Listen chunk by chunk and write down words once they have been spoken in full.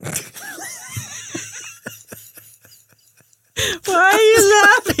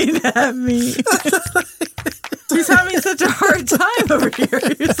looking at me. He's having such a hard time over here.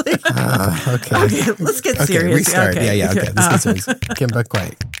 He's like, okay, let's get serious. Restart. Okay. Yeah. Okay, let's get serious. Kimba,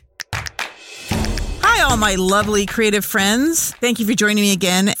 quiet. Hi, all my lovely creative friends. Thank you for joining me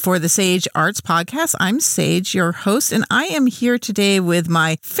again for the Sage Arts Podcast. I'm Sage, your host, and I am here today with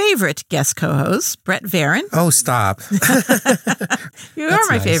my favorite guest co-host, Brett Varon. Oh, stop. You are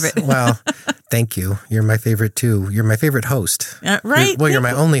my favorite. Well, thank you. You're my favorite, too. You're my favorite host. Right? You're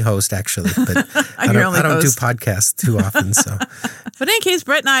my only host, actually. But I don't do podcasts too often. So, But in any case,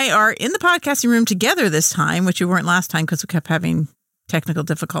 Brett and I are in the podcasting room together this time, which we weren't last time because we kept having technical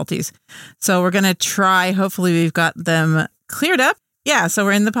difficulties. So we're going to try. Hopefully we've got them cleared up. Yeah, so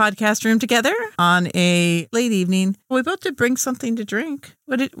we're in the podcast room together on a late evening. We both did bring something to drink.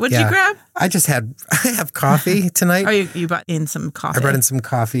 What did you grab? I have coffee tonight. Oh, you brought in some coffee. I brought in some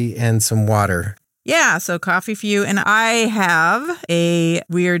coffee and some water. Yeah, so coffee for you. And I have a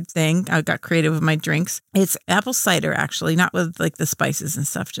weird thing. I got creative with my drinks. It's apple cider, actually, not with like the spices and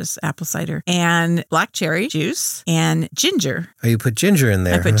stuff, just apple cider and black cherry juice and ginger. Oh, you put ginger in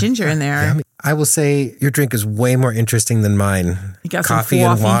there. I put ginger in there. Yeah, I will say your drink is way more interesting than mine. You got coffee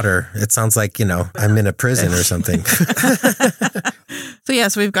and water. It sounds like, I'm in a prison or something.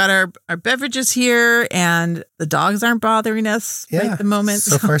 So we've got our beverages here, and the dogs aren't bothering us right at the moment.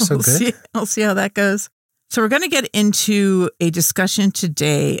 So far, so good. We'll see how that goes. So we're going to get into a discussion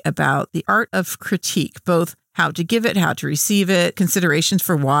today about the art of critique, both how to give it, how to receive it, considerations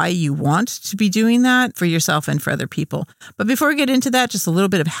for why you want to be doing that for yourself and for other people. But before we get into that, just a little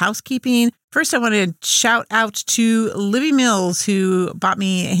bit of housekeeping. First, I want to shout out to Libby Mills, who bought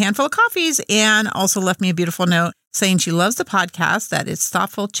me a handful of coffees and also left me a beautiful note saying she loves the podcast, that it's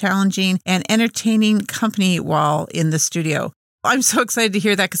thoughtful, challenging, and entertaining company while in the studio. I'm so excited to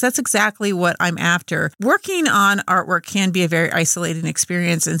hear that because that's exactly what I'm after. Working on artwork can be a very isolating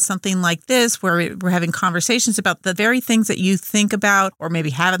experience, and something like this where we're having conversations about the very things that you think about or maybe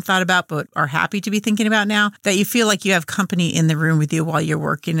haven't thought about but are happy to be thinking about now, that you feel like you have company in the room with you while you're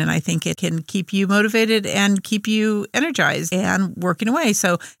working. And I think it can keep you motivated and keep you energized and working away.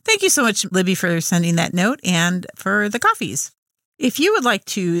 So thank you so much, Libby, for sending that note and for the coffees. If you would like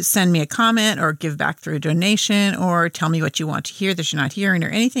to send me a comment or give back through a donation or tell me what you want to hear that you're not hearing or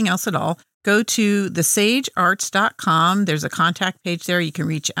anything else at all, go to thesagearts.com. There's a contact page there. You can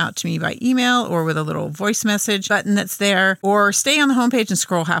reach out to me by email or with a little voice message button that's there, or stay on the homepage and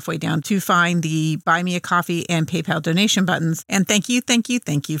scroll halfway down to find the Buy Me a Coffee and PayPal donation buttons. And thank you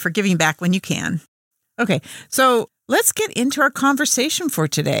for giving back when you can. Okay, so let's get into our conversation for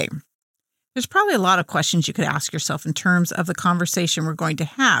today. There's probably a lot of questions you could ask yourself in terms of the conversation we're going to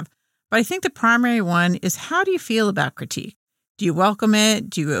have. But I think the primary one is, how do you feel about critique? Do you welcome it?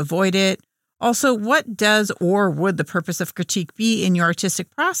 Do you avoid it? Also, what does or would the purpose of critique be in your artistic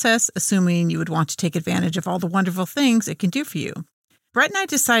process, assuming you would want to take advantage of all the wonderful things it can do for you? Brett and I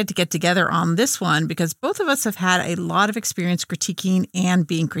decided to get together on this one because both of us have had a lot of experience critiquing and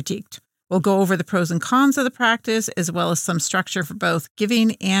being critiqued. We'll go over the pros and cons of the practice, as well as some structure for both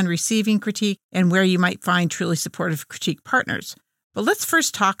giving and receiving critique and where you might find truly supportive critique partners. But let's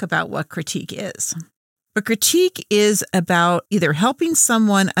first talk about what critique is. But critique is about either helping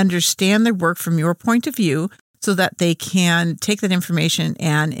someone understand their work from your point of view so that they can take that information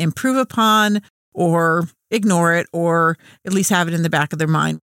and improve upon or ignore it, or at least have it in the back of their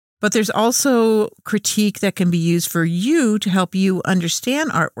mind. But there's also critique that can be used for you to help you understand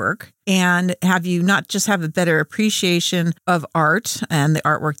artwork and have you not just have a better appreciation of art and the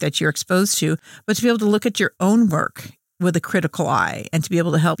artwork that you're exposed to, but to be able to look at your own work with a critical eye and to be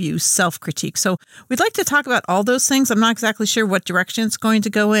able to help you self-critique. So we'd like to talk about all those things. I'm not exactly sure what direction it's going to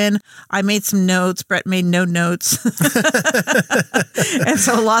go in. I made some notes. Brett made no notes. And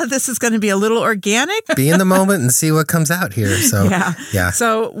so a lot of this is going to be a little organic. Be in the moment and see what comes out here. So yeah.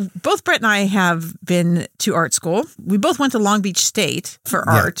 So both Brett and I have been to art school. We both went to Long Beach State for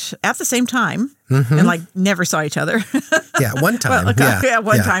art at the same time. Mm-hmm. And never saw each other. Yeah, one time.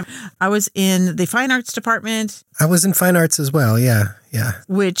 One time. I was in the fine arts department. I was in fine arts as well. Yeah.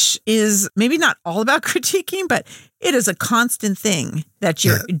 Which is maybe not all about critiquing, but it is a constant thing that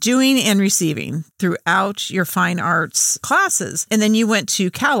you're doing and receiving throughout your fine arts classes. And then you went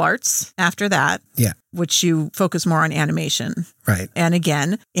to Cal Arts after that. Yeah. Which you focus more on animation. Right. And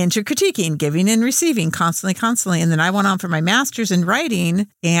again, into critiquing, giving and receiving constantly. And then I went on for my master's in writing,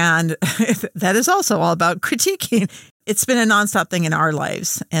 and that is also all about critiquing. It's been a nonstop thing in our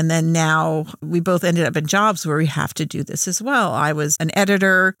lives. And then now we both ended up in jobs where we have to do this as well. I was an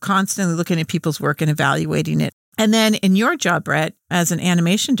editor, constantly looking at people's work and evaluating it. And then in your job, Brett, as an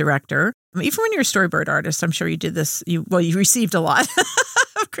animation director, even when you're a storyboard artist, I'm sure you did this. You received a lot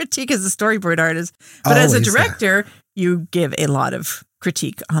critique as a storyboard artist, but as a director, you give a lot of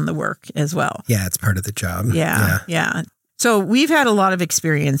critique on the work as well. Yeah, it's part of the job. Yeah. So we've had a lot of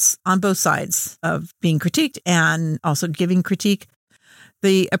experience on both sides of being critiqued and also giving critique.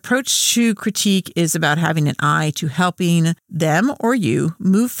 The approach to critique is about having an eye to helping them or you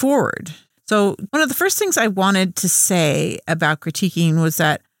move forward. So one of the first things I wanted to say about critiquing was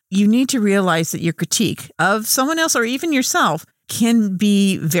that you need to realize that your critique of someone else or even yourself can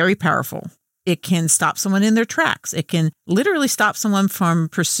be very powerful. It can stop someone in their tracks. It can literally stop someone from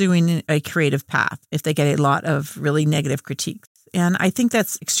pursuing a creative path if they get a lot of really negative critiques. And I think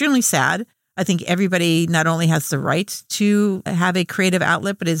that's extremely sad. I think everybody not only has the right to have a creative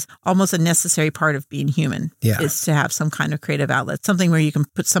outlet, but is almost a necessary part of being human, is to have some kind of creative outlet, something where you can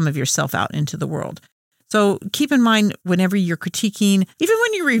put some of yourself out into the world. So keep in mind whenever you're critiquing, even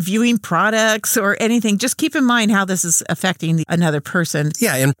when you're reviewing products or anything, just keep in mind how this is affecting another person.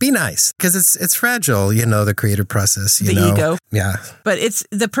 Yeah, and be nice because it's fragile, the creative process. The ego. Yeah. But it's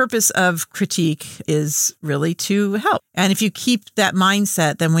the purpose of critique is really to help. And if you keep that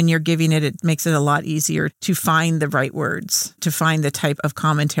mindset, then when you're giving it, it makes it a lot easier to find the right words, to find the type of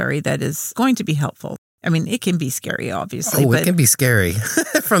commentary that is going to be helpful. I mean, it can be scary, obviously. It can be scary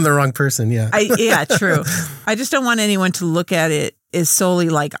from the wrong person, yeah. Yeah, true. I just don't want anyone to look at it as solely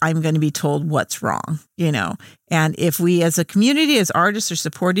like I'm going to be told what's wrong, And if we as a community, as artists are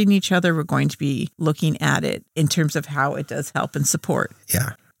supporting each other, we're going to be looking at it in terms of how it does help and support.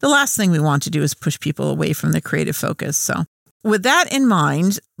 Yeah. The last thing we want to do is push people away from the creative focus. So with that in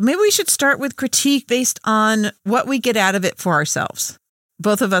mind, maybe we should start with critique based on what we get out of it for ourselves.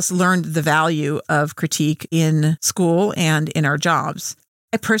 Both of us learned the value of critique in school and in our jobs.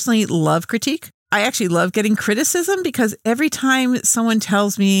 I personally love critique. I actually love getting criticism because every time someone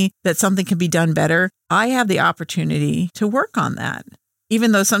tells me that something can be done better, I have the opportunity to work on that.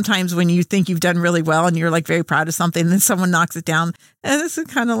 Even though sometimes when you think you've done really well and you're like very proud of something, then someone knocks it down, and this is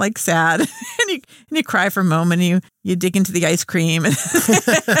kind of like sad. and you cry for a moment, and you dig into the ice cream. But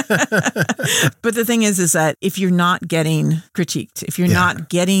the thing is that if you're not getting critiqued, if you're not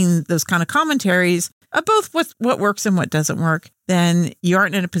getting those kind of commentaries of both what works and what doesn't work, then you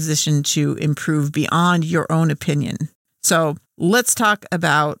aren't in a position to improve beyond your own opinion. So let's talk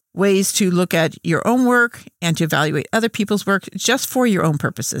about ways to look at your own work and to evaluate other people's work just for your own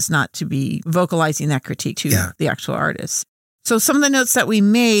purposes, not to be vocalizing that critique to the actual artist. So some of the notes that we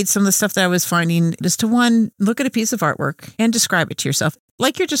made, some of the stuff that I was finding is to one, look at a piece of artwork and describe it to yourself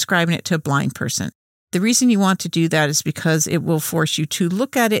like you're describing it to a blind person. The reason you want to do that is because it will force you to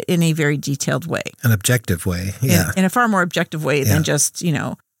look at it in a very detailed way. An objective way, yeah. In a far more objective way than just,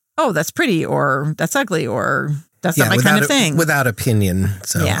 oh, that's pretty or that's ugly or that's not my kind of thing. Without opinion.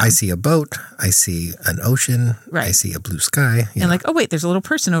 So I see a boat, I see an ocean, I see a blue sky. And like, oh, wait, there's a little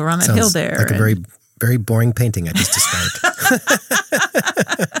person over on that hill there. Like a very, very boring painting I just described.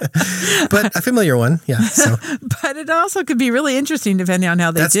 But a familiar one, yeah. So. But it also could be really interesting depending on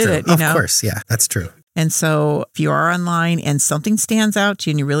how they did it. Of course, yeah, that's true. And so if you are online and something stands out to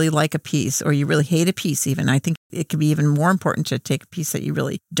you and you really like a piece or you really hate a piece even, I think it can be even more important to take a piece that you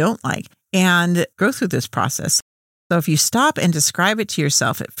really don't like and go through this process. So if you stop and describe it to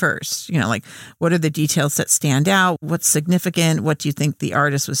yourself at first, like what are the details that stand out? What's significant? What do you think the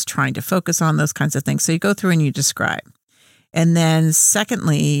artist was trying to focus on? Those kinds of things. So you go through and you describe. And then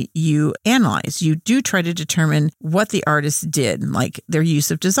secondly, you analyze. You do try to determine what the artist did, like their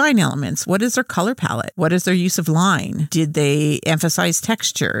use of design elements. What is their color palette? What is their use of line? Did they emphasize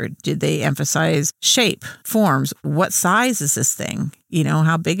texture? Did they emphasize shape, forms? What size is this thing?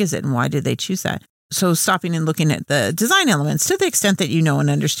 How big is it and why did they choose that? So stopping and looking at the design elements to the extent that you know and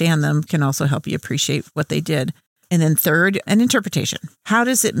understand them can also help you appreciate what they did. And then third, an interpretation. How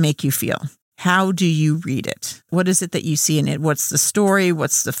does it make you feel? How do you read it? What is it that you see in it? What's the story?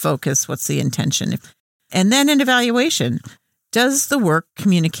 What's the focus? What's the intention? And then an evaluation. Does the work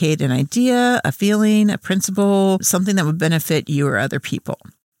communicate an idea, a feeling, a principle, something that would benefit you or other people?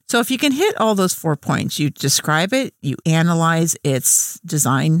 So if you can hit all those 4 points, you describe it, you analyze its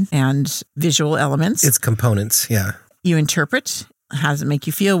design and visual elements. Its components, yeah. You interpret. How does it make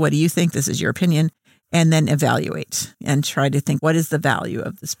you feel? What do you think? This is your opinion. And then evaluate and try to think, what is the value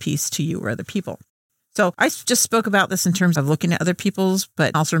of this piece to you or other people? So I just spoke about this in terms of looking at other people's,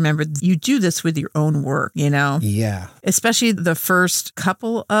 but also remember you do this with your own work, Yeah. Especially the first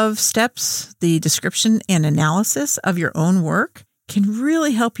couple of steps, the description and analysis of your own work can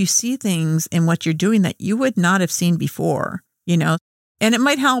really help you see things in what you're doing that you would not have seen before, And it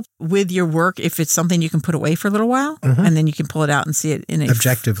might help with your work if it's something you can put away for a little while, and then you can pull it out and see it in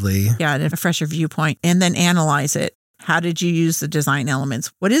objectively. in a fresher viewpoint, and then analyze it. How did you use the design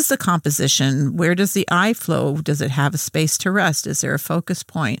elements? What is the composition? Where does the eye flow? Does it have a space to rest? Is there a focus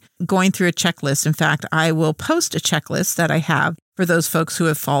point? Going through a checklist. In fact, I will post a checklist that I have for those folks who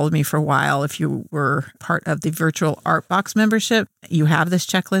have followed me for a while. If you were part of the virtual Art Box membership, you have this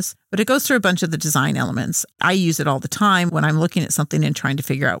checklist, but it goes through a bunch of the design elements. I use it all the time when I'm looking at something and trying to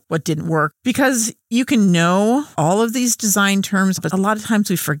figure out what didn't work, because you can know all of these design terms, but a lot of times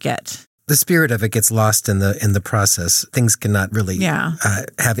we forget. The spirit of it gets lost in the process. Things cannot really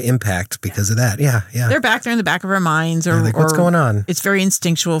have impact because of that. Yeah. They're back there in the back of our minds. Or what's going on? It's very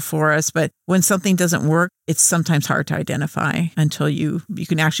instinctual for us. But when something doesn't work, it's sometimes hard to identify until you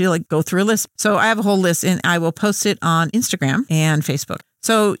can actually go through a list. So I have a whole list, and I will post it on Instagram and Facebook.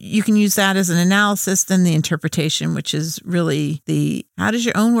 So you can use that as an analysis, then the interpretation, which is really how does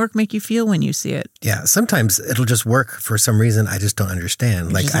your own work make you feel when you see it? Yeah, sometimes it'll just work for some reason I just don't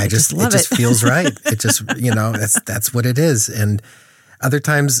understand. It just feels right. It just, that's what it is. And other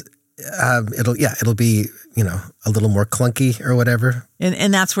times it'll be, a little more clunky or whatever.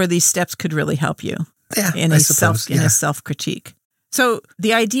 And that's where these steps could really help you. Yeah, in a self-critique. So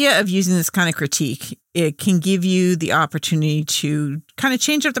the idea of using this kind of critique, it can give you the opportunity to kind of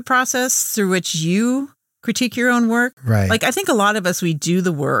change up the process through which you critique your own work. Right. I think a lot of us, we do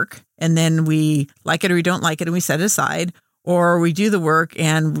the work and then we like it or we don't like it and we set it aside. Or we do the work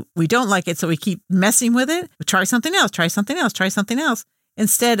and we don't like it, so we keep messing with it. We try something else,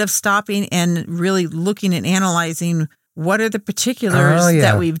 instead of stopping and really looking and analyzing what are the particulars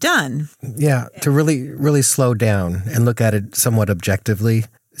that we've done? Yeah, to really, really slow down and look at it somewhat objectively,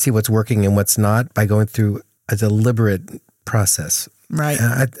 see what's working and what's not by going through a deliberate process. Right.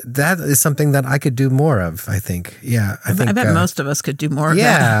 That is something that I could do more of, I think. Yeah. I bet most of us could do more of that.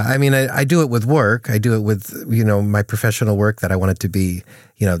 Yeah. I mean, I do it with work. I do it with, my professional work that I want it to be,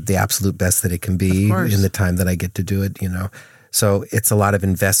 the absolute best that it can be in the time that I get to do it, So it's a lot of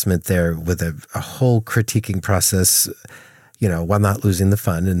investment there with a whole critiquing process, while not losing the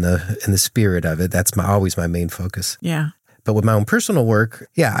fun and the spirit of it. That's always my main focus. Yeah. But with my own personal work,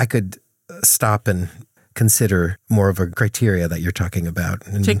 I could stop and consider more of a criteria that you're talking about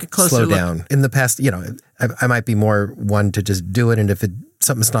and take a closer slow down. Look. In the past, I might be more one to just do it, and if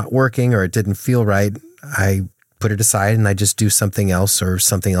something's not working or it didn't feel right, I put it aside and I just do something else or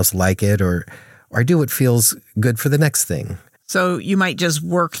something else like it, or I do what feels good for the next thing. So you might just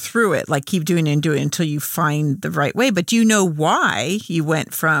work through it, keep doing it and do it until you find the right way. But do you know why you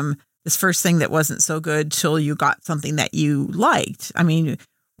went from this first thing that wasn't so good till you got something that you liked? I mean,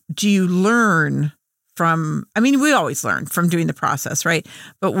 do you learn from, we always learn from doing the process, right?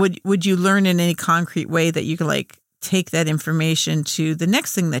 But would you learn in any concrete way that you could take that information to the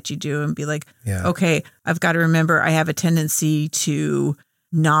next thing that you do and be okay, I've got to remember I have a tendency to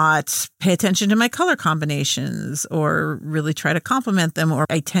not pay attention to my color combinations or really try to complement them, or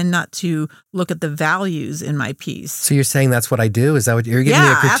I tend not to look at the values in my piece. So you're saying that's what I do? Is that what you're giving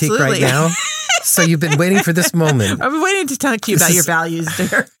me a critique absolutely. Right now? So you've been waiting for this moment. I've been waiting to talk to you about your values,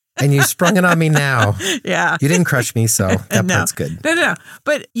 dear. And you sprung it on me now. Yeah. You didn't crush me, so that part's good. No.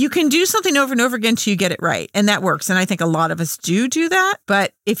 But you can do something over and over again till you get it right. And that works. And I think a lot of us do that.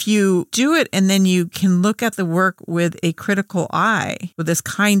 But if you do it and then you can look at the work with a critical eye, with this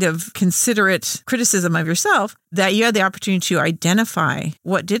kind of considerate criticism of yourself, that you have the opportunity to identify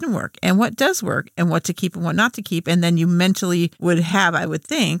what didn't work and what does work and what to keep and what not to keep. And then you mentally would have, I would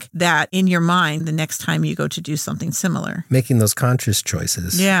think, that in your mind the next time you go to do something similar. Making those conscious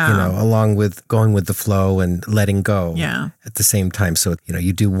choices. Yeah. Along with going with the flow and letting go at the same time. So,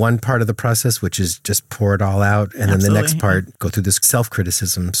 you do one part of the process, which is just pour it all out. And then the next part, go through this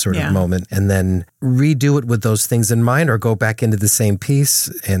self-criticism sort of moment and then redo it with those things in mind, or go back into the same piece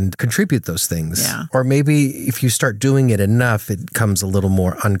and contribute those things. Yeah. Or maybe if you start doing it enough, it comes a little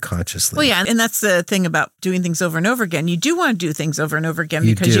more unconsciously. Well, yeah. And that's the thing about doing things over and over again. You do want to do things over and over again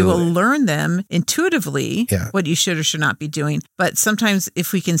because you will learn them intuitively, what you should or should not be doing. But sometimes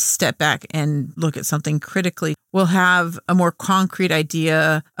if we can step back and look at something critically, we'll have a more concrete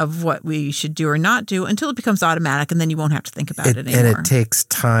idea of what we should do or not do until it becomes automatic, and then you won't have to think about it anymore. And it takes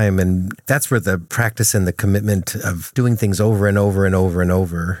time, and that's where the practice and the commitment of doing things over and over and over and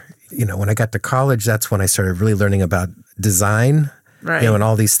over. When I got to college, that's when I started really learning about design, right? And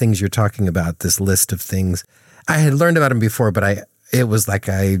all these things you're talking about, this list of things. I had learned about them before, but it was like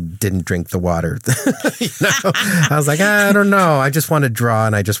I didn't drink the water. I was like, I don't know. I just want to draw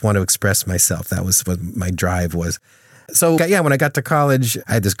and I just want to express myself. That was what my drive was. So when I got to college,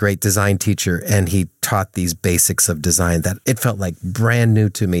 I had this great design teacher, and he taught these basics of design that it felt like brand new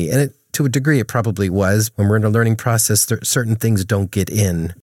to me. And to a degree, it probably was. When we're in a learning process, certain things don't get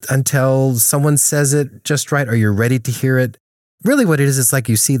in. until someone says it just right or you're ready to hear it. Really what it is, it's like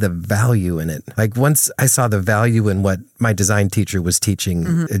you see the value in it. Like once I saw the value in what my design teacher was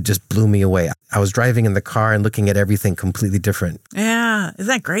teaching, it just blew me away. I was driving in the car and looking at everything completely different. Yeah. Isn't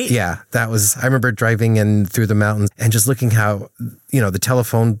that great? Yeah, I remember driving in through the mountains and just looking how, the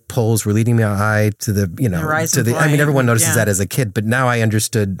telephone poles were leading my eye to everyone notices that as a kid, but now I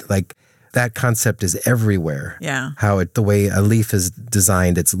understood like that concept is everywhere. Yeah. How the way a leaf is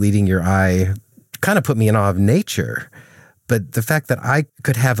designed, it's leading your eye, kind of put me in awe of nature. But the fact that I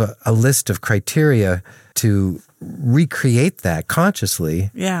could have a list of criteria to recreate that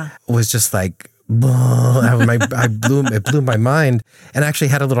consciously was just like, it blew my mind, and actually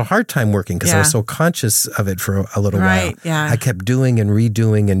had a little hard time working because I was so conscious of it for a little while. Yeah. I kept doing and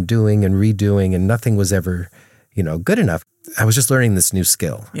redoing and doing and redoing, and nothing was ever, good enough. I was just learning this new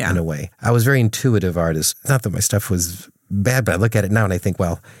skill in a way. I was a very intuitive artist. Not that my stuff was bad, but I look at it now and I think,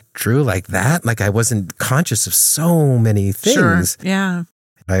 well, drew like that? Like I wasn't conscious of so many things. Sure. Yeah.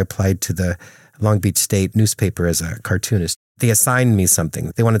 I applied to the Long Beach State newspaper as a cartoonist. They assigned me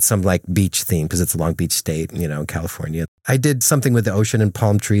something. They wanted some like beach theme because it's a Long Beach State, in California. I did something with the ocean and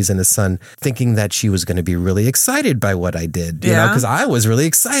palm trees and the sun, thinking that she was going to be really excited by what I did, because I was really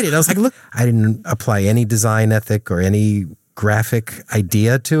excited. I was like, look, I didn't apply any design ethic or any graphic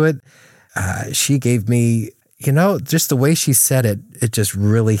idea to it. She gave me, just the way she said it, it just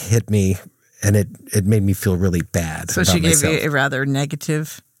really hit me, and it made me feel really bad. So about she gave myself. you a rather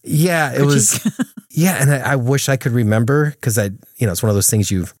negative. Yeah, it was. Yeah, and I wish I could remember because it's one of those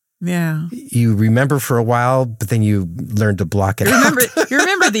things you remember for a while, but then you learn to block it out. You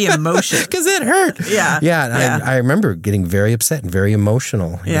remember the emotion because it hurt. Yeah, I remember getting very upset and very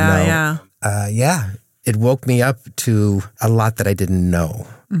emotional. Yeah. It woke me up to a lot that I didn't know,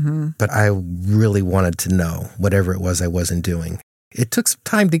 but I really wanted to know whatever it was I wasn't doing. It took some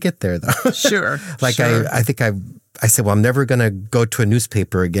time to get there, though. Sure. I think I said, well, I'm never going to go to a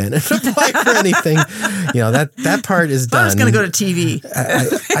newspaper again and apply for anything. That part is done. I was going to go to TV.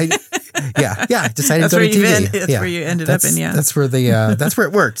 I decided to go to TV. That's where you ended up in, That's where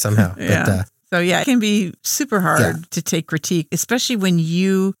it worked somehow. Yeah. But, so it can be super hard to take critique, especially when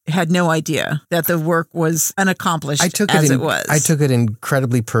you had no idea that the work was unaccomplished it was. I took it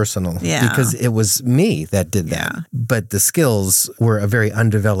incredibly personal because it was me that did that. Yeah. But the skills were a very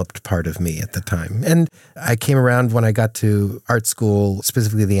undeveloped part of me at the time. And I came around when I got to art school,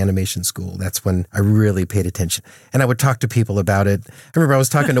 specifically the animation school. That's when I really paid attention. And I would talk to people about it. I remember I was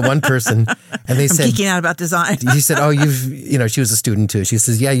talking to one person and they said... geeking out about design. He said, oh, she was a student too. She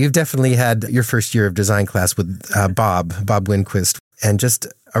says, yeah, you've definitely had your first year of design class with Bob Winquist, and just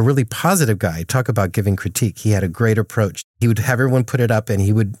a really positive guy. Talk about giving critique. He had a great approach. He would have everyone put it up and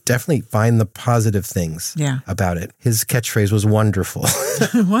he would definitely find the positive things about it. His catchphrase was wonderful.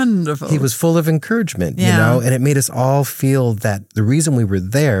 Wonderful. He was full of encouragement, and it made us all feel that the reason we were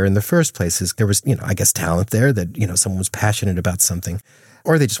there in the first place is there was, I guess, talent there that, someone was passionate about something,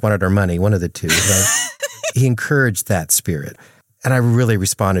 or they just wanted our money, one of the two. He encouraged that spirit. And I really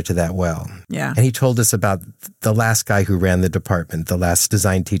responded to that well. Yeah. And he told us about the last guy who ran the department, the last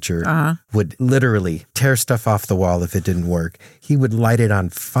design teacher, would literally tear stuff off the wall if it didn't work. He would light it on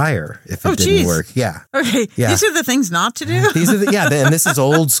fire if it didn't work. Yeah. Okay. Yeah. These are the things not to do? These are and this is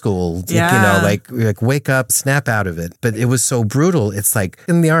old school. Like wake up, snap out of it. But it was so brutal. It's like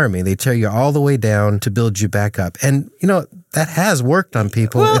in the army, they tear you all the way down to build you back up. And, that has worked on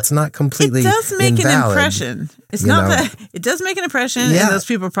people. Well, it's not completely invalid. It does make an impression. It's not that it does make an impression. Yeah. And those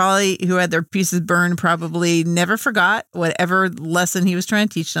people probably who had their pieces burned probably never forgot whatever lesson he was trying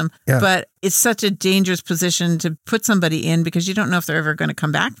to teach them. Yeah. But it's such a dangerous position to put somebody in because you don't know if they're ever going to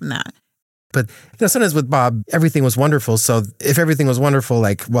come back from that. But sometimes with Bob, everything was wonderful. So if everything was wonderful,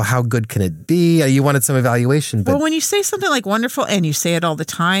 how good can it be? You wanted some evaluation. But when you say something like wonderful and you say it all the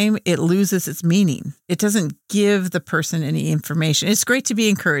time, it loses its meaning. It doesn't give the person any information. It's great to be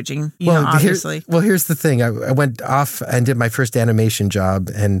encouraging, obviously. Here's the thing. I went off and did my first animation job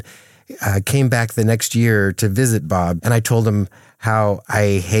and came back the next year to visit Bob. And I told him how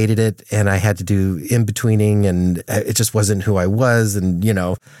I hated it and I had to do in-betweening and it just wasn't who I was. And,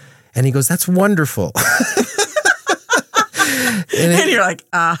 and he goes, that's wonderful. and you're like,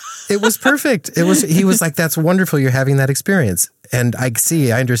 It was perfect. He was like, that's wonderful. You're having that experience. And I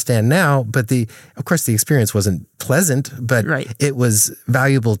understand now, but of course the experience wasn't pleasant, but it was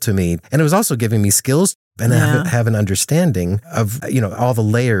valuable to me. And it was also giving me skills and have an understanding of, all the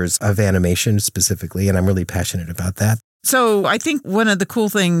layers of animation specifically. And I'm really passionate about that. So I think one of the cool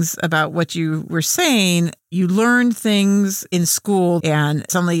things about what you were saying, you learned things in school and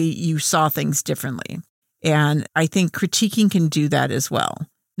suddenly you saw things differently. And I think critiquing can do that as well.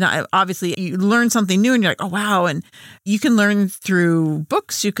 Now, obviously, you learn something new and you're like, oh, wow. And you can learn through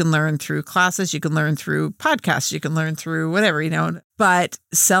books, you can learn through classes, you can learn through podcasts, you can learn through whatever, But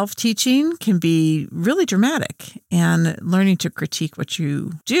self-teaching can be really dramatic. And learning to critique what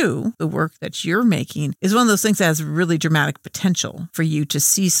you do, the work that you're making, is one of those things that has really dramatic potential for you to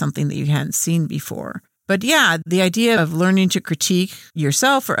see something that you hadn't seen before. But yeah, the idea of learning to critique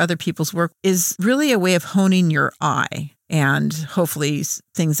yourself or other people's work is really a way of honing your eye. And hopefully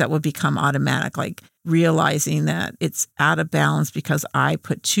things that will become automatic, like realizing that it's out of balance because I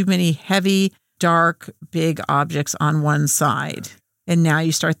put too many heavy, dark, big objects on one side. And now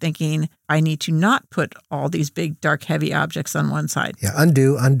you start thinking, I need to not put all these big, dark, heavy objects on one side. Yeah,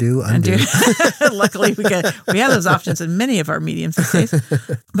 undo. Luckily, we have those options in many of our mediums these days.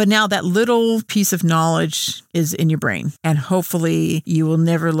 But now that little piece of knowledge is in your brain. And hopefully you will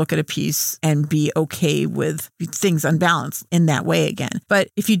never look at a piece and be okay with things unbalanced in that way again. But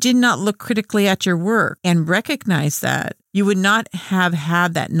if you did not look critically at your work and recognize that, you would not have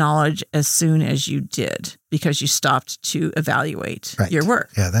had that knowledge as soon as you did because you stopped to evaluate your work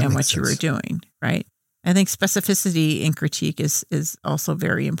and what you were doing, right? I think specificity in critique is also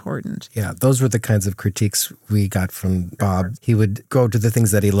very important. Yeah, those were the kinds of critiques we got from Bob. He would go to the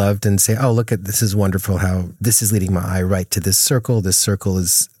things that he loved and say, oh, look at this is wonderful how this is leading my eye right to this circle. This circle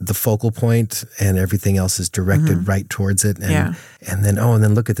is the focal point and everything else is directed right towards it. And, and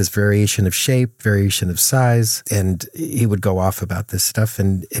then look at this variation of shape, variation of size. And he would go off about this stuff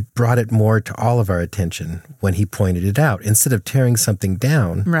and it brought it more to all of our attention when he pointed it out instead of tearing something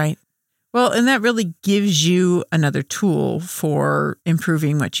down. Right. Well, and that really gives you another tool for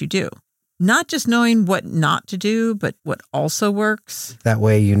improving what you do. Not just knowing what not to do, but what also works. That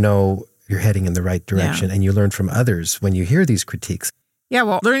way you know you're heading in the right direction and you learn from others when you hear these critiques. Yeah,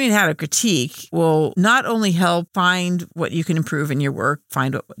 well, learning how to critique will not only help find what you can improve in your work,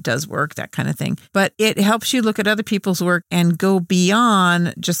 find what does work, that kind of thing, but it helps you look at other people's work and go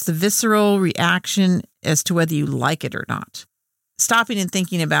beyond just the visceral reaction as to whether you like it or not. Stopping and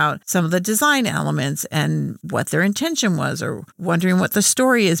thinking about some of the design elements and what their intention was or wondering what the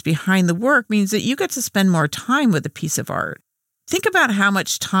story is behind the work means that you get to spend more time with a piece of art. Think about how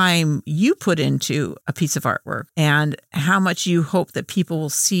much time you put into a piece of artwork and how much you hope that people will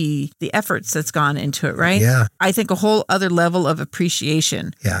see the efforts that's gone into it, right? Yeah. I think a whole other level of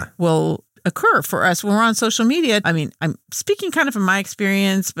appreciation will occur for us when we're on social media. I mean, I'm speaking kind of from my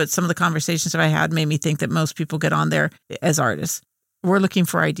experience, but some of the conversations that I had made me think that most people get on there as artists. We're looking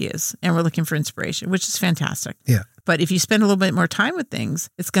for ideas and we're looking for inspiration, which is fantastic. Yeah. But if you spend a little bit more time with things,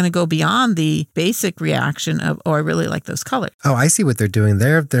 it's going to go beyond the basic reaction of, oh, I really like those colors. Oh, I see what they're doing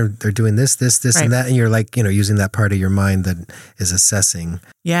there. They're doing this, and that. And you're like, using that part of your mind that is assessing.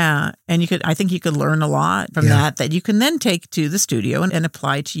 Yeah. And I think you could learn a lot from that you can then take to the studio and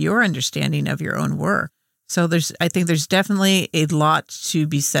apply to your understanding of your own work. So I think there's definitely a lot to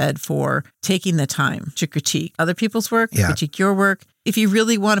be said for taking the time to critique other people's work, critique your work. If you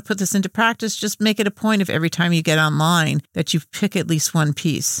really want to put this into practice, just make it a point of every time you get online that you pick at least one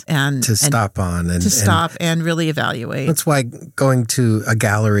piece and stop and really evaluate. That's why going to a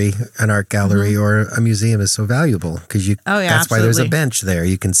gallery, an art gallery or a museum is so valuable because that's absolutely. why there's a bench there.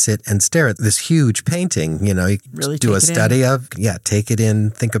 You can sit and stare at this huge painting. You really do a study of, take it in,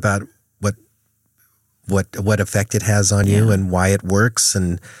 think about what effect it has on you and why it works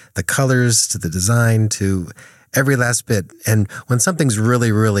and the colors to the design to every last bit. And when something's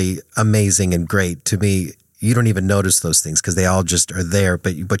really, really amazing and great, to me, you don't even notice those things because they all just are there.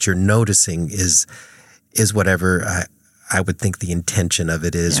 But what you're noticing is whatever I would think the intention of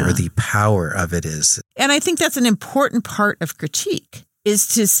it is or the power of it is. And I think that's an important part of critique is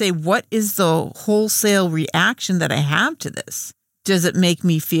to say, what is the wholesale reaction that I have to this? Does it make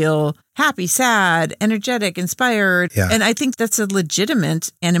me feel happy, sad, energetic, inspired? Yeah. And I think that's a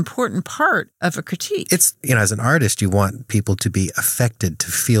legitimate and important part of a critique. It's, as an artist, you want people to be affected,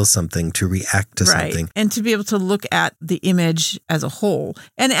 to feel something, to react to something. And to be able to look at the image as a whole.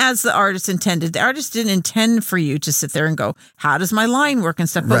 And as the artist intended, the artist didn't intend for you to sit there and go, how does my line work and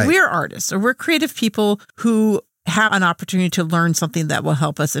stuff? But we're artists or we're creative people who have an opportunity to learn something that will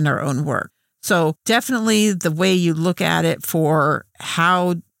help us in our own work. So definitely the way you look at it for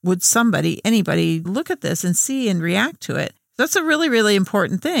how would anybody look at this and see and react to it. That's a really, really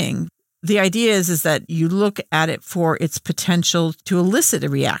important thing. The idea is that you look at it for its potential to elicit a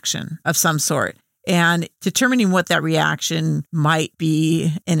reaction of some sort. And determining what that reaction might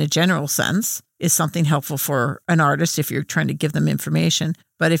be in a general sense is something helpful for an artist if you're trying to give them information.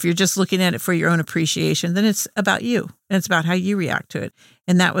 But if you're just looking at it for your own appreciation, then it's about you and it's about how you react to it.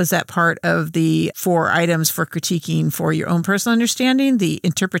 And that was that part of the 4 items for critiquing for your own personal understanding. The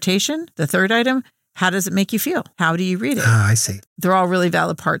interpretation, the 3rd item, how does it make you feel? How do you read it? I see. They're all really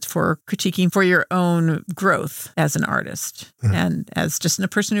valid parts for critiquing for your own growth as an artist and as just a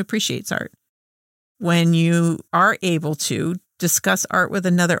person who appreciates art. When you are able to discuss art with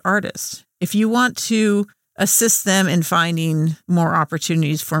another artist, if you want to assist them in finding more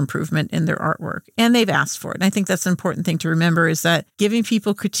opportunities for improvement in their artwork, and they've asked for it. And I think that's an important thing to remember is that giving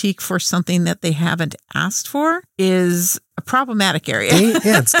people critique for something that they haven't asked for is a problematic area.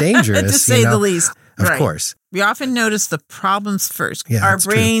 Yeah, it's dangerous. To say the least. Of course. We often notice the problems first. Yeah, our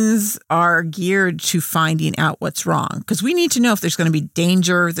brains are geared to finding out what's wrong because we need to know if there's going to be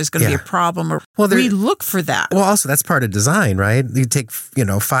danger, there's going to be a problem, or we look for that. Well, also that's part of design, right? You take,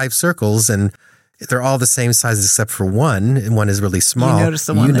 5 circles and they're all the same size except for one, and one is really small. You notice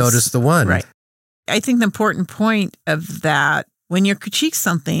the one. Right. I think the important point of that, when you critique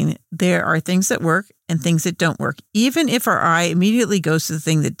something, there are things that work and things that don't work. Even if our eye immediately goes to the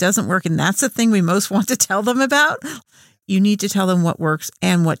thing that doesn't work, and that's the thing we most want to tell them about, you need to tell them what works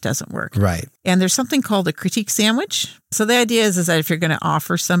and what doesn't work. Right. And there's something called a critique sandwich. So the idea is that if you're going to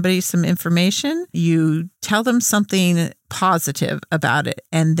offer somebody some information, you tell them something positive about it,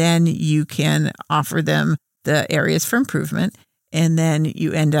 and then you can offer them the areas for improvement. And then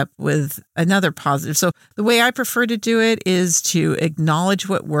you end up with another positive. So the way I prefer to do it is to acknowledge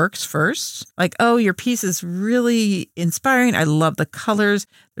what works first. Like, oh, your piece is really inspiring. I love the colors.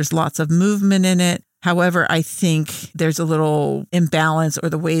 There's lots of movement in it. However, I think there's a little imbalance, or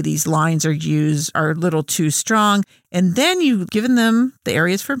the way these lines are used are a little too strong. And then you've given them the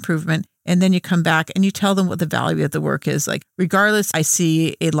areas for improvement. And then you come back and you tell them what the value of the work is. Like, regardless, I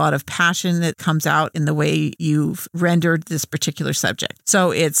see a lot of passion that comes out in the way you've rendered this particular subject.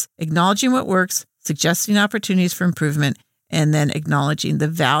 So it's acknowledging what works, suggesting opportunities for improvement, and then acknowledging the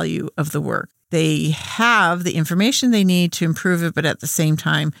value of the work. They have the information they need to improve it, but at the same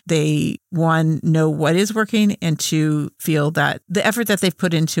time, they, 1, know what is working, and 2, feel that the effort that they've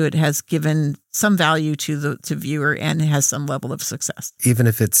put into it has given some value to the viewer and has some level of success. Even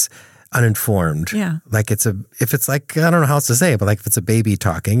if it's uninformed. Yeah. Like if it's like, I don't know how else to say it, but like if it's a baby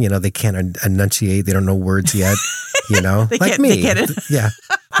talking, they can't enunciate, they don't know words yet, like me. They get it. Yeah.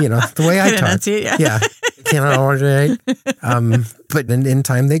 The way I talk. Enunciate, yeah. Can't enunciate. But in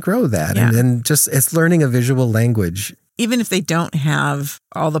time they grow that. Yeah. And just, it's learning a visual language. Even if they don't have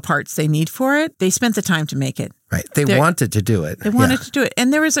all the parts they need for it, they spent the time to make it. Right. They wanted to do it. They wanted to do it.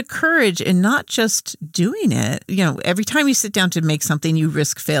 And there is a courage in not just doing it. Every time you sit down to make something, you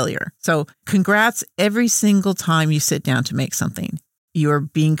risk failure. So congrats every single time you sit down to make something. You're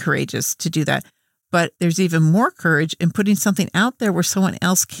being courageous to do that. But there's even more courage in putting something out there where someone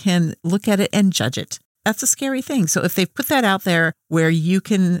else can look at it and judge it. That's a scary thing. So if they put that out there where you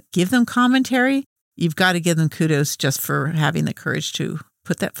can give them commentary, you've got to give them kudos just for having the courage to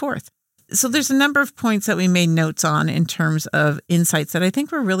put that forth. So there's a number of points that we made notes on in terms of insights that I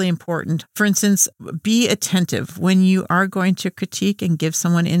think were really important. For instance, be attentive. When you are going to critique and give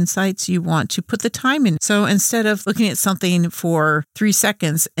someone insights, you want to put the time in. So instead of looking at something for 3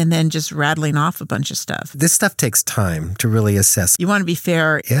 seconds and then just rattling off a bunch of stuff. This stuff takes time to really assess. You want to be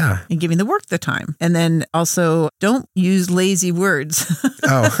fair in giving the work the time. And then also don't use lazy words.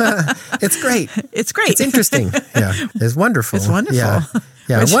 It's great. It's great. It's interesting. Yeah. It's wonderful. It's wonderful.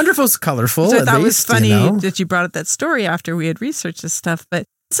 Yeah, wonderful's colorful. Which I thought at was least, funny that you brought up that story after we had researched this stuff. But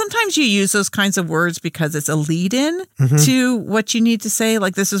sometimes you use those kinds of words because it's a lead-in to what you need to say.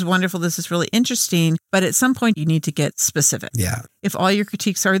 Like, this is wonderful, this is really interesting. But at some point, you need to get specific. Yeah. If all your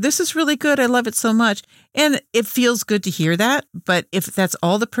critiques are, this is really good, I love it so much. And it feels good to hear that. But if that's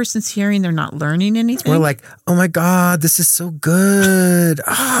all the person's hearing, they're not learning anything. We're like, oh my God, this is so good.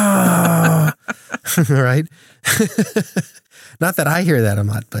 Oh, right? Not that I hear that a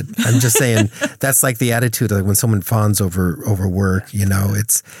lot, but I'm just saying that's like the attitude of when someone fawns over work,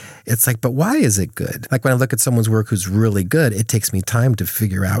 it's like, but why is it good? Like when I look at someone's work who's really good, it takes me time to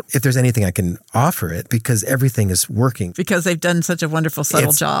figure out if there's anything I can offer it because everything is working. Because they've done such a wonderful,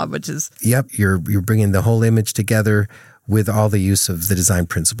 subtle job, which is... Yep, you're bringing the whole image together with all the use of the design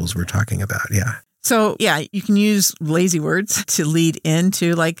principles we're talking about, yeah. So, you can use lazy words to lead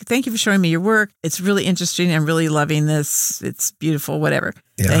into like, thank you for showing me your work. It's really interesting. I'm really loving this. It's beautiful, whatever.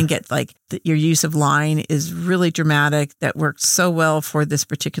 Yeah. Then get like your use of line is really dramatic. That works so well for this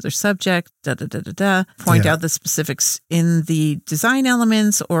particular subject. Point out the specifics in the design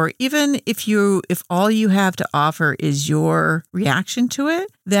elements, or even if all you have to offer is your reaction to it,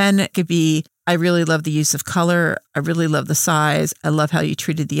 then it could be, I really love the use of color. I really love the size. I love how you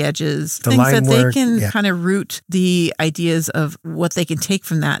treated the edges. The things line that work, they can yeah. kind of root the ideas of what they can take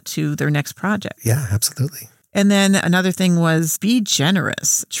from that to their next project. Yeah, absolutely. And then another thing was be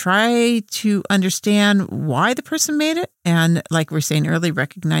generous. Try to understand why the person made it. And like we were saying earlier,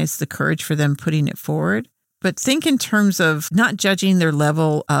 recognize the courage for them putting it forward. But think in terms of not judging their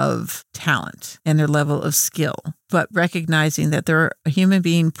level of talent and their level of skill, but recognizing that they're a human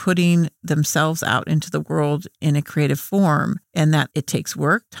being putting themselves out into the world in a creative form and that it takes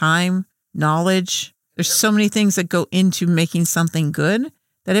work, time, knowledge. There's so many things that go into making something good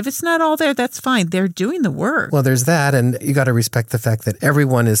that if it's not all there, that's fine. They're doing the work. Well, there's that. And you got to respect the fact that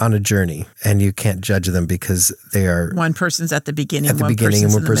everyone is on a journey and you can't judge them because they are one person's at the beginning, and one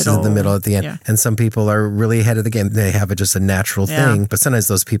person's in the middle at the end. Yeah. And some people are really ahead of the game. They have just a natural thing. But sometimes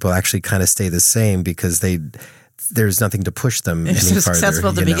those people actually kind of stay the same because there's nothing to push them They're any so farther. successful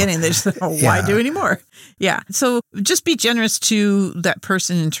at the beginning. They just, why do anymore? Yeah. So just be generous to that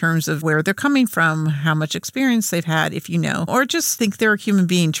person in terms of where they're coming from, how much experience they've had, if you know, or just think they're a human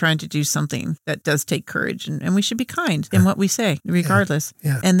being trying to do something that does take courage. And we should be kind in what we say, regardless.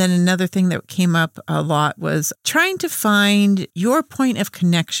 Yeah. And then another thing that came up a lot was trying to find your point of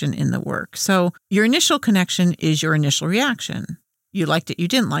connection in the work. So your initial connection is your initial reaction. You liked it, you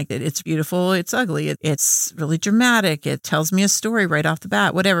didn't like it. It's beautiful, it's ugly, it's really dramatic. It tells me a story right off the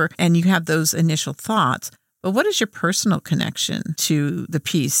bat, whatever. And you have those initial thoughts. But what is your personal connection to the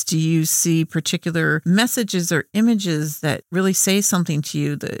piece? Do you see particular messages or images that really say something to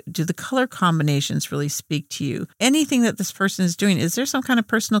you? Do the color combinations really speak to you? Anything that this person is doing, is there some kind of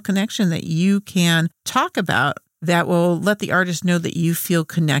personal connection that you can talk about that will let the artist know that you feel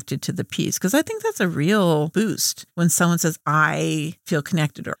connected to the piece? Because I think that's a real boost when someone says, I feel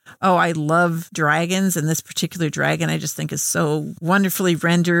connected, or, oh, I love dragons, and this particular dragon I just think is so wonderfully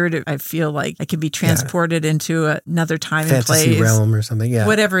rendered. I feel like I can be transported into another time and place. Fantasy realm or something,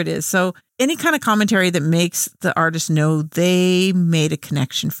 Whatever it is. So any kind of commentary that makes the artist know they made a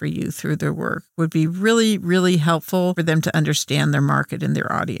connection for you through their work would be really, really helpful for them to understand their market and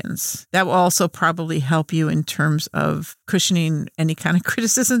their audience. That will also probably help you in terms of cushioning any kind of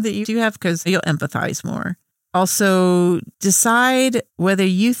criticism that you do have because you'll empathize more. Also, decide whether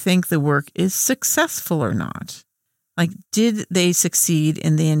you think the work is successful or not. Like, did they succeed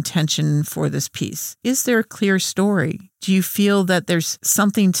in the intention for this piece? Is there a clear story? Do you feel that there's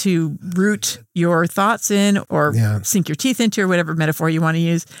something to root your thoughts in or sink your teeth into, or whatever metaphor you want to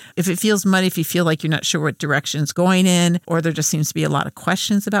use? If it feels muddy, if you feel like you're not sure what direction it's going in, or there just seems to be a lot of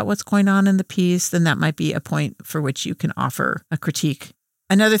questions about what's going on in the piece, then that might be a point for which you can offer a critique.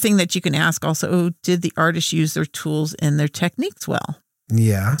 Another thing that you can ask also, did the artist use their tools and their techniques well?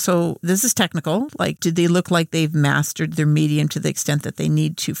 Yeah. So this is technical. Like, did they look like they've mastered their medium to the extent that they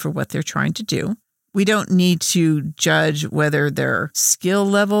need to for what they're trying to do? We don't need to judge whether their skill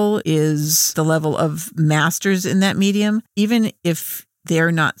level is the level of masters in that medium. Even if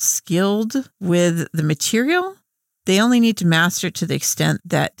they're not skilled with the material, they only need to master it to the extent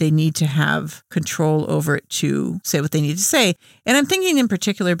that they need to have control over it to say what they need to say. And I'm thinking in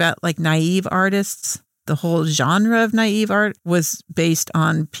particular about like naive artists. The whole genre of naive art was based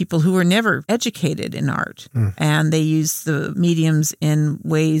on people who were never educated in art. And they used the mediums in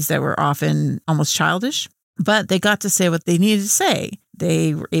ways that were often almost childish, but they got to say what they needed to say.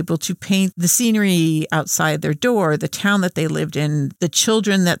 They were able to paint the scenery outside their door, the town that they lived in, the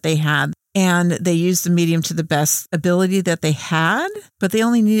children that they had. And they used the medium to the best ability that they had, but they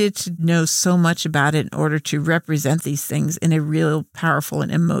only needed to know so much about it in order to represent these things in a real powerful and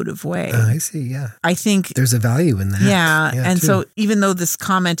emotive way. I see, yeah. I think there's a value in that. Yeah, and too. so even though this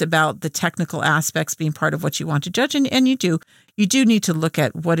comment about the technical aspects being part of what you want to judge, and you do need to look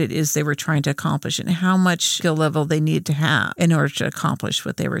at what it is they were trying to accomplish and how much skill level they need to have in order to accomplish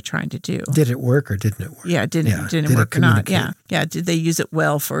what they were trying to do. Did it work or didn't it work? Yeah, did it work or not? Yeah. Did they use it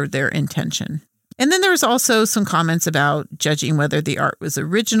well for their intention? And then there was also some comments about judging whether the art was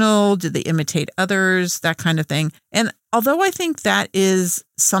original, did they imitate others, that kind of thing. And although I think that is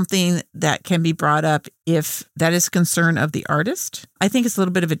something that can be brought up if that is concern of the artist, I think it's a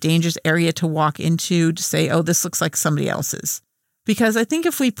little bit of a dangerous area to walk into to say, oh, this looks like somebody else's. Because I think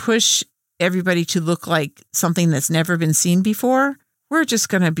if we push everybody to look like something that's never been seen before, we're just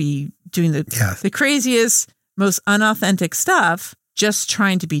going to be doing the craziest, most unauthentic stuff, just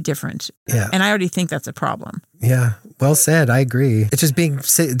trying to be different. Yeah. And I already think that's a problem. Yeah. Well said. I agree. It's just being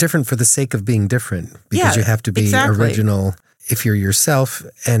different for the sake of being different because you have to be original if you're yourself,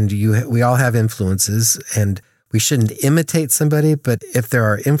 and we all have influences, and we shouldn't imitate somebody, but if there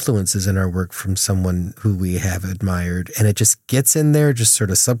are influences in our work from someone who we have admired and it just gets in there just sort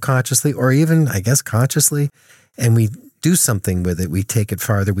of subconsciously or even, I guess, consciously, and we do something with it, we take it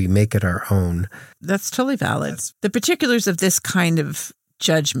farther, we make it our own. That's totally valid. The particulars of this kind of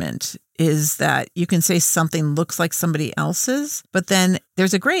judgment is that you can say something looks like somebody else's, but then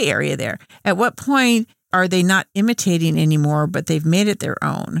there's a gray area there. At what point are they not imitating anymore, but they've made it their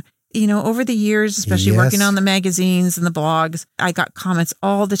own? You know, over the years, especially working on the magazines and the blogs, I got comments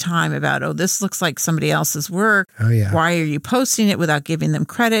all the time about, oh, this looks like somebody else's work. Oh, yeah. Why are you posting it without giving them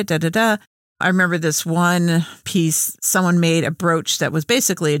credit? Da, da, da. I remember this one piece, someone made a brooch that was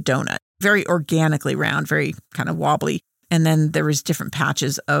basically a donut, very organically round, very kind of wobbly. And then there was different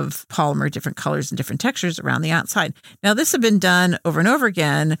patches of polymer, different colors and different textures around the outside. Now, this had been done over and over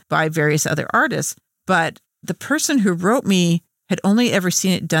again by various other artists, but the person who wrote me had only ever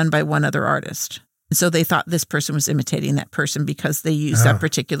seen it done by one other artist. And so they thought this person was imitating that person because they used that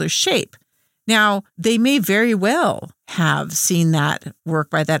particular shape. Now, they may very well have seen that work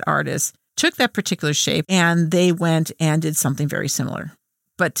by that artist, took that particular shape, and they went and did something very similar.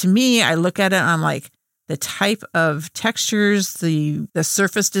 But to me, I look at it and I'm like, the type of textures, the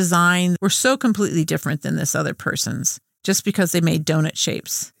surface design were so completely different than this other person's. Just because they made donut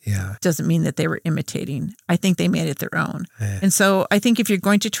shapes doesn't mean that they were imitating. I think they made it their own. Yeah. And so I think if you're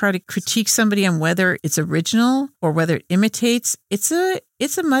going to try to critique somebody on whether it's original or whether it imitates, it's a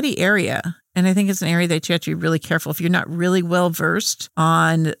muddy area. And I think it's an area that you have to be really careful. If you're not really well versed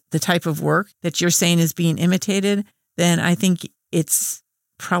on the type of work that you're saying is being imitated, then I think it's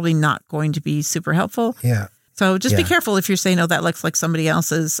probably not going to be super helpful. Yeah. So just be careful if you're saying, oh, that looks like somebody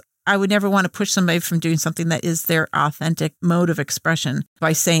else's. I would never want to push somebody from doing something that is their authentic mode of expression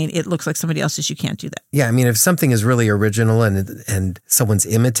by saying it looks like somebody else's. You can't do that. Yeah, I mean, if something is really original and someone's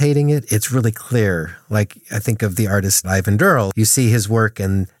imitating it, it's really clear. Like, I think of the artist Ivan Durrell. You see his work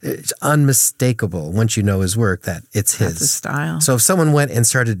and it's unmistakable once you know his work that it's his. That's his style. So if someone went and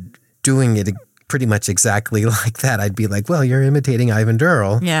started doing it pretty much exactly like that, I'd be like, well, you're imitating Ivan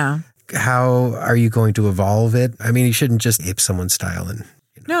Durrell. Yeah. How are you going to evolve it? I mean, you shouldn't just ape someone's style and...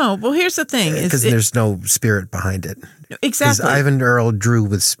 No, well, here's the thing. Because there's no spirit behind it. Exactly. Because Ivan Durrell drew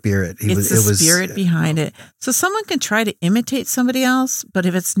with spirit. It was spirit behind it. So someone can try to imitate somebody else, but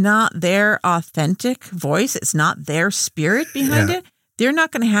if it's not their authentic voice, it's not their spirit behind it, they're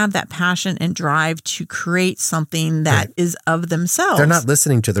not going to have that passion and drive to create something that is of themselves. They're not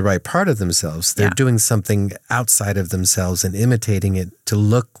listening to the right part of themselves. They're doing something outside of themselves and imitating it to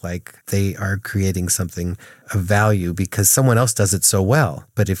look like they are creating something of value because someone else does it so well.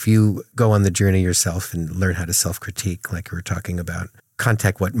 But if you go on the journey yourself and learn how to self-critique, like we were talking about,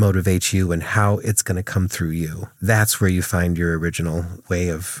 contact what motivates you and how it's going to come through you. That's where you find your original way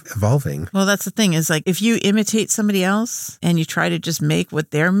of evolving. Well, that's the thing is like if you imitate somebody else and you try to just make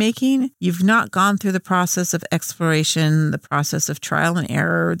what they're making, you've not gone through the process of exploration, the process of trial and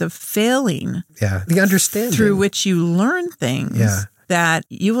error, the failing. Yeah, the understanding. Through which you learn things. Yeah. That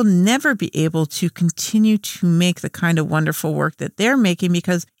you will never be able to continue to make the kind of wonderful work that they're making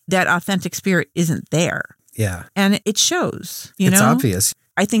because that authentic spirit isn't there. Yeah. And it shows, It's obvious.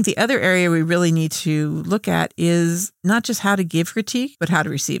 I think the other area we really need to look at is not just how to give critique, but how to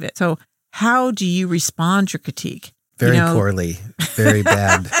receive it. So how do you respond to your critique? Very poorly, very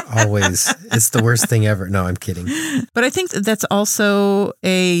bad, always. It's the worst thing ever. No, I'm kidding. But I think that's also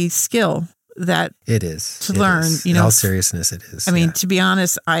a skill that it is to learn. Is. You know, in all seriousness, it is. I mean, to be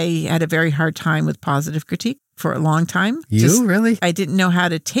honest, I had a very hard time with positive critique for a long time. Really? I didn't know how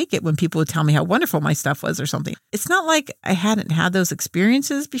to take it when people would tell me how wonderful my stuff was or something. It's not like I hadn't had those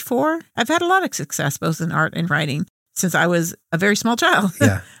experiences before. I've had a lot of success both in art and writing since I was a very small child.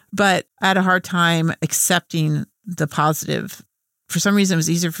 Yeah. But I had a hard time accepting the positive. For some reason, it was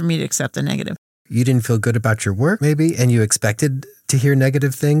easier for me to accept the negative. You didn't feel good about your work, maybe, and you expected to hear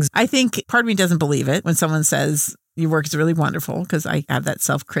negative things? I think part of me doesn't believe it when someone says your work is really wonderful because I have that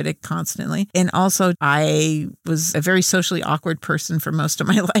self-critic constantly. And also, I was a very socially awkward person for most of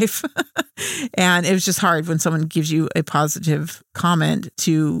my life. And it was just hard when someone gives you a positive comment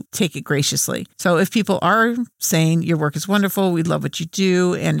to take it graciously. So if people are saying your work is wonderful, we love what you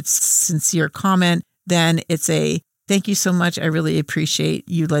do, and it's a sincere comment, then it's a thank you so much. I really appreciate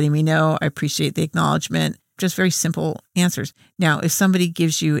you letting me know. I appreciate the acknowledgement. Just very simple answers. Now, if somebody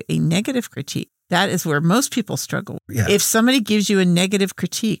gives you a negative critique, that is where most people struggle. Yeah. If somebody gives you a negative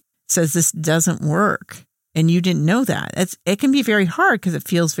critique, says this doesn't work, and you didn't know that, it can be very hard because it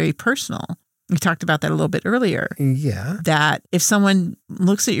feels very personal. We talked about that a little bit earlier. Yeah. That if someone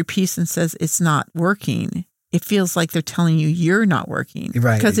looks at your piece and says it's not working, it feels like they're telling you you're not working.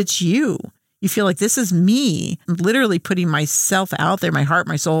 Right. Because it's you. you feel like this is me. I'm literally putting myself out there, my heart,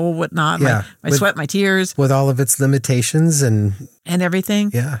 my soul, whatnot, my sweat, my tears. With all of its limitations and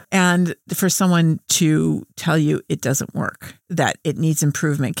everything. Yeah. And for someone to tell you it doesn't work, that it needs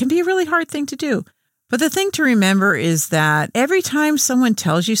improvement, can be a really hard thing to do. But the thing to remember is that every time someone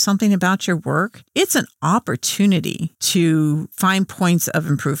tells you something about your work, it's an opportunity to find points of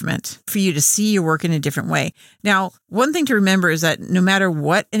improvement, for you to see your work in a different way. Now, one thing to remember is that no matter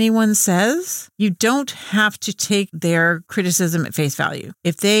what anyone says, you don't have to take their criticism at face value.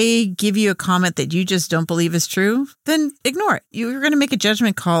 If they give you a comment that you just don't believe is true, then ignore it. You're going to make a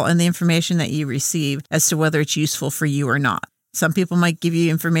judgment call on the information that you receive as to whether it's useful for you or not. Some people might give you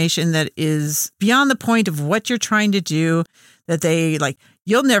information that is beyond the point of what you're trying to do, that they like,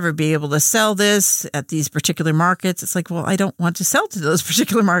 you'll never be able to sell this at these particular markets. It's like, well, I don't want to sell to those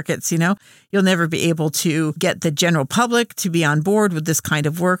particular markets, You'll never be able to get the general public to be on board with this kind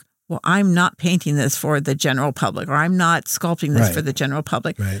of work. Well, I'm not painting this for the general public, or I'm not sculpting this for the general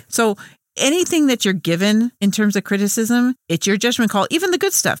public. Right. So anything that you're given in terms of criticism, it's your judgment call, even the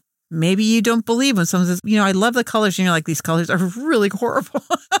good stuff. Maybe you don't believe when someone says, I love the colors. And you're like, these colors are really horrible.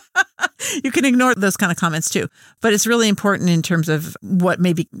 You can ignore those kind of comments too. But it's really important in terms of what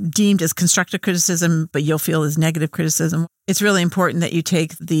may be deemed as constructive criticism, but you'll feel as negative criticism. It's really important that you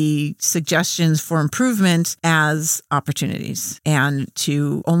take the suggestions for improvement as opportunities, and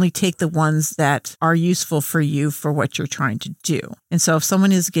to only take the ones that are useful for you for what you're trying to do. And so if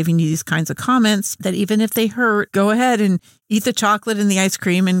someone is giving you these kinds of comments, that even if they hurt, go ahead and eat the chocolate and the ice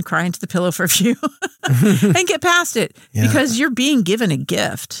cream and cry into the pillow for a few and get past it, because you're being given a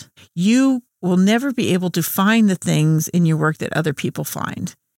gift. You will never be able to find the things in your work that other people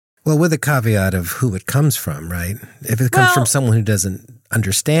find. Well, with a caveat of who it comes from, right? If it comes from someone who doesn't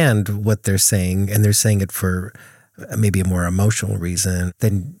understand what they're saying, and they're saying it for maybe a more emotional reason,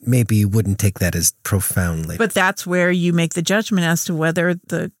 then maybe you wouldn't take that as profoundly. But that's where you make the judgment as to whether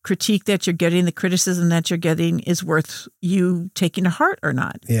the critique that you're getting, the criticism that you're getting, is worth you taking to heart or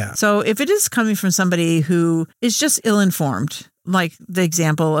not. Yeah. So if it is coming from somebody who is just ill-informed, like the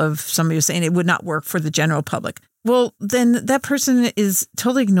example of somebody who's saying it would not work for the general public, well, then that person is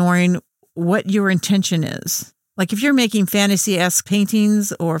totally ignoring what your intention is. Like if you're making fantasy-esque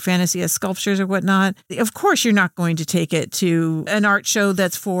paintings or fantasy-esque sculptures or whatnot, of course you're not going to take it to an art show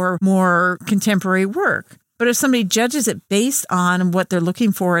that's for more contemporary work. But if somebody judges it based on what they're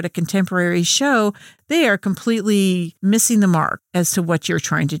looking for at a contemporary show, they are completely missing the mark as to what you're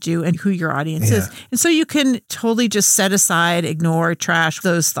trying to do and who your audience is. And so you can totally just set aside, ignore, trash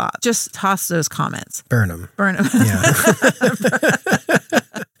those thoughts. Just toss those comments. Burn them. Yeah.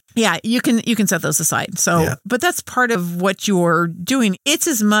 Yeah, you can set those aside. So, but that's part of what you're doing. It's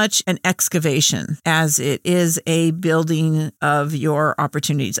as much an excavation as it is a building of your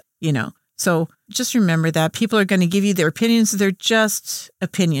opportunities, So just remember that people are going to give you their opinions. They're just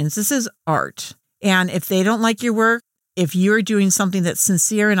opinions. This is art. And if they don't like your work, if you're doing something that's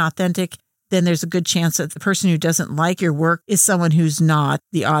sincere and authentic, then there's a good chance that the person who doesn't like your work is someone who's not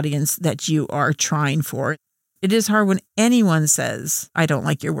the audience that you are trying for. It is hard when anyone says, I don't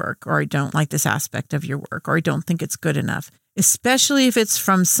like your work, or I don't like this aspect of your work, or I don't think it's good enough, especially if it's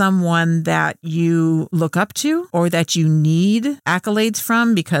from someone that you look up to or that you need accolades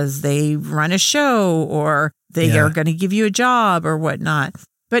from because they run a show or they are going to give you a job or whatnot.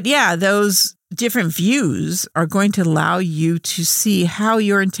 But those different views are going to allow you to see how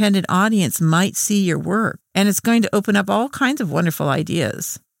your intended audience might see your work. And it's going to open up all kinds of wonderful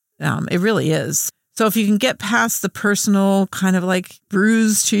ideas. It really is. So if you can get past the personal kind of like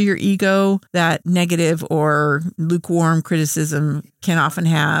bruise to your ego that negative or lukewarm criticism can often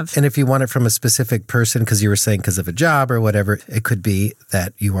have. And if you want it from a specific person, because you were saying because of a job or whatever, it could be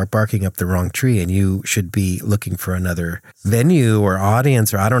that you are barking up the wrong tree and you should be looking for another venue or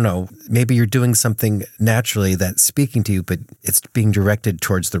audience, or I don't know, maybe you're doing something naturally that's speaking to you, but it's being directed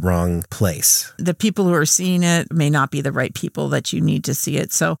towards the wrong place. The people who are seeing it may not be the right people that you need to see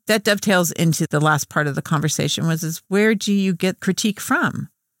it. So that dovetails into the last part of the conversation is where do you get critique from?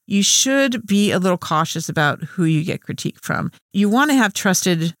 You should be a little cautious about who you get critique from. You want to have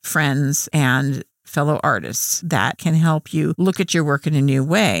trusted friends and fellow artists that can help you look at your work in a new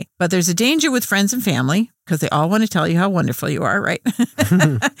way. But there's a danger with friends and family because they all want to tell you how wonderful you are, right?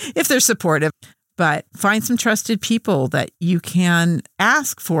 If they're supportive. But find some trusted people that you can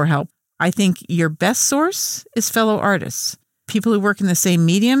ask for help. I think your best source is fellow artists. People who work in the same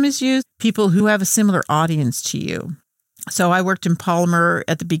medium as you, people who have a similar audience to you. So I worked in polymer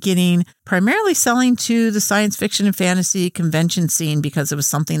at the beginning, primarily selling to the science fiction and fantasy convention scene because it was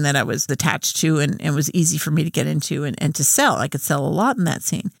something that I was attached to and was easy for me to get into and to sell. I could sell a lot in that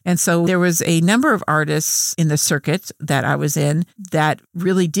scene. And so there was a number of artists in the circuit that I was in that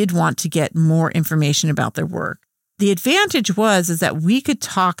really did want to get more information about their work. The advantage is that we could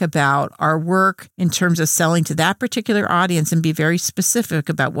talk about our work in terms of selling to that particular audience and be very specific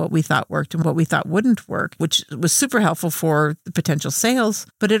about what we thought worked and what we thought wouldn't work, which was super helpful for the potential sales.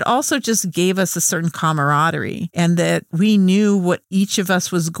 But it also just gave us a certain camaraderie and that we knew what each of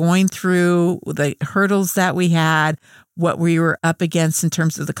us was going through, the hurdles that we had, what we were up against in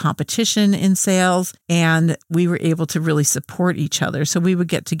terms of the competition in sales, and we were able to really support each other. So we would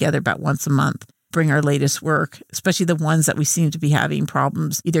get together about once a month, bring our latest work, especially the ones that we seem to be having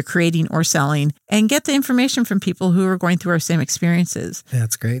problems either creating or selling, and get the information from people who are going through our same experiences. Yeah,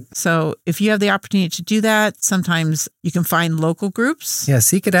 that's great. So if you have the opportunity to do that, sometimes you can find local groups. Yeah,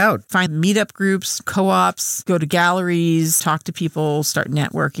 seek it out. Find meetup groups, co-ops, go to galleries, talk to people, start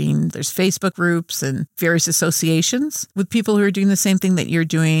networking. There's Facebook groups and various associations with people who are doing the same thing that you're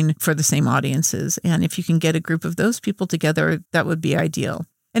doing for the same audiences. And if you can get a group of those people together, that would be ideal.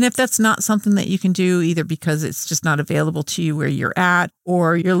 And if that's not something that you can do, either because it's just not available to you where you're at,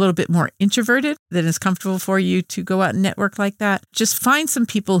 or you're a little bit more introverted, then it's comfortable for you to go out and network like that, just find some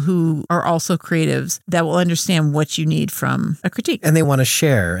people who are also creatives that will understand what you need from a critique. And they want to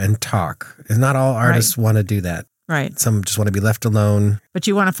share and talk. And not all artists want to do that. Right. Some just want to be left alone. But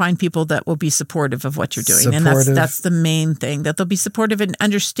you want to find people that will be supportive of what you're doing. And that's the main thing, that they'll be supportive and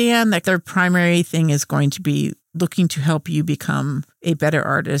understand that their primary thing is going to be looking to help you become a better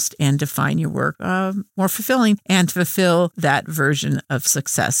artist and define your work more fulfilling and fulfill that version of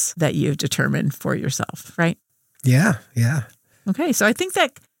success that you've determined for yourself, right? Yeah, yeah. Okay, so I think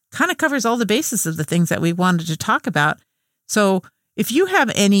that kind of covers all the bases of the things that we wanted to talk about. So if you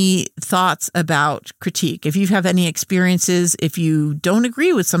have any thoughts about critique, if you have any experiences, if you don't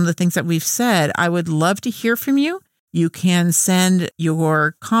agree with some of the things that we've said, I would love to hear from you. You can send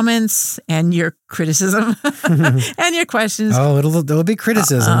your comments and your criticism and your questions. Oh, there'll be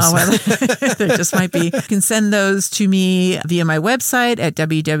criticisms. Well, there just might be. You can send those to me via my website at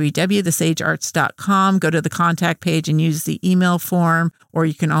www.thesagearts.com. Go to the contact page and use the email form, or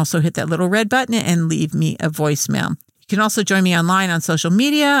you can also hit that little red button and leave me a voicemail. You can also join me online on social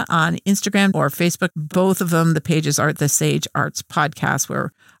media, on Instagram or Facebook. Both of them, the pages are The Sage Arts Podcast,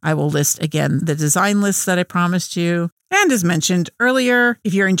 where I will list, again, the design lists that I promised you. And as mentioned earlier,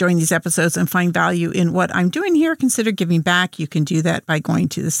 if you're enjoying these episodes and find value in what I'm doing here, consider giving back. You can do that by going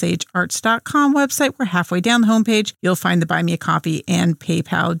to the sagearts.com website, where halfway down the homepage, you'll find the Buy Me a Coffee and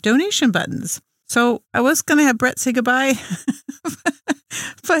PayPal donation buttons. So I was going to have Brett say goodbye,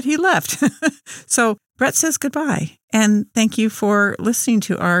 but he left. So Brett says goodbye, and thank you for listening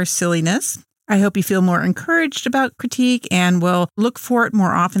to our silliness. I hope you feel more encouraged about critique and will look for it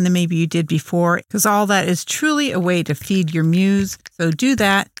more often than maybe you did before, because all that is truly a way to feed your muse. So do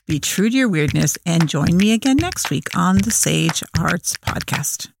that, be true to your weirdness, and join me again next week on the Sage Arts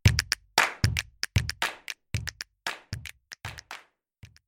Podcast.